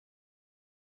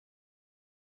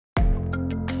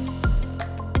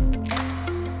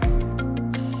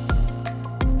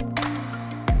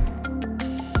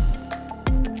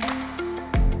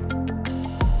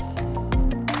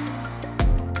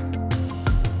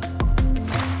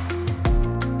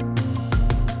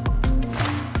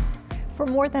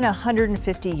more than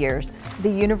 150 years,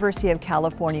 the University of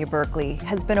California, Berkeley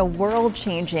has been a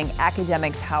world-changing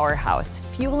academic powerhouse,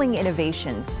 fueling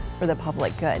innovations for the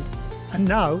public good. And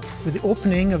now, with the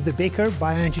opening of the Baker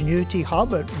BioEngenuity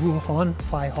Hub at Wuhan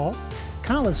Phi Hall,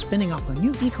 Cal is spinning up a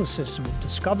new ecosystem of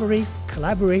discovery,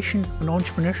 collaboration, and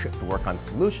entrepreneurship. To work on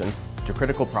solutions to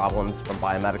critical problems from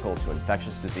biomedical to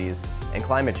infectious disease and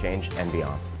climate change and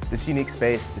beyond. This unique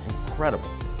space is incredible,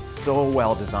 so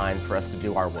well designed for us to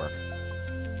do our work.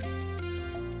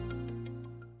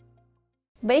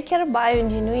 Baker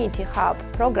BioEngenuity Hub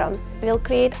programs will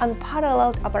create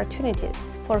unparalleled opportunities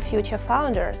for future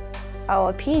founders,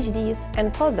 our PhDs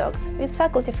and postdocs with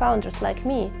faculty founders like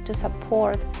me to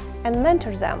support and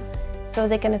mentor them so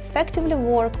they can effectively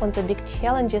work on the big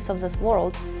challenges of this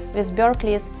world with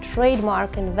Berkeley's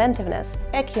trademark inventiveness,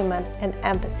 acumen, and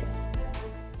empathy.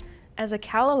 As a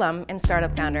Cal alum and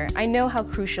startup founder, I know how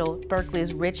crucial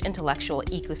Berkeley's rich intellectual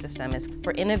ecosystem is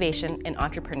for innovation and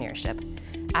entrepreneurship.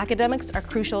 Academics are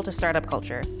crucial to startup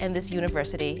culture, and this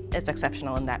university is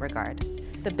exceptional in that regard.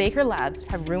 The Baker Labs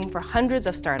have room for hundreds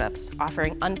of startups,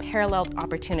 offering unparalleled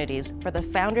opportunities for the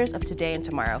founders of today and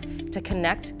tomorrow to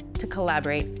connect, to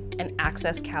collaborate, and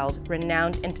access Cal's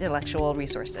renowned intellectual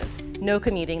resources. No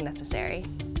commuting necessary.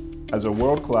 As a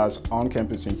world-class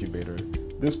on-campus incubator,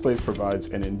 this place provides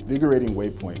an invigorating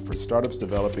waypoint for startups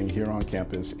developing here on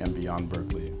campus and beyond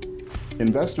Berkeley.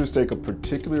 Investors take a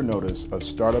particular notice of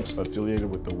startups affiliated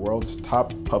with the world's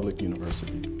top public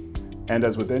university. And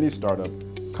as with any startup,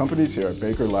 companies here at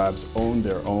Baker Labs own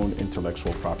their own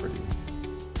intellectual property.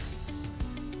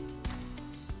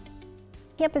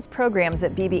 Campus programs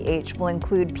at BBH will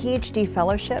include PhD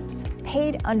fellowships,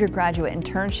 paid undergraduate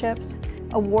internships,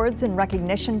 awards and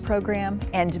recognition program,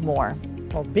 and more.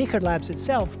 While Baker Labs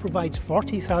itself provides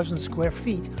 40,000 square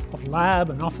feet of lab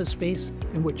and office space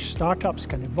in which startups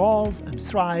can evolve and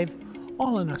thrive,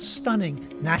 all in a stunning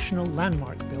national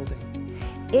landmark building.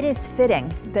 It is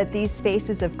fitting that these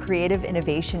spaces of creative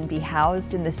innovation be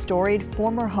housed in the storied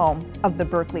former home of the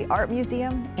Berkeley Art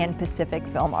Museum and Pacific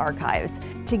Film Archives.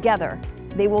 Together,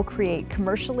 they will create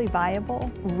commercially viable,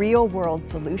 real-world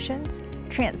solutions,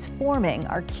 transforming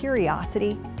our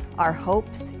curiosity, our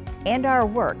hopes, and our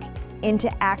work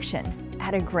into action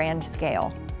at a grand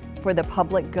scale for the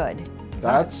public good.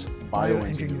 That's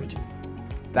BioEngenuity.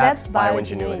 That's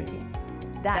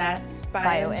BioEngenuity. That's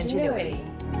BioEngenuity.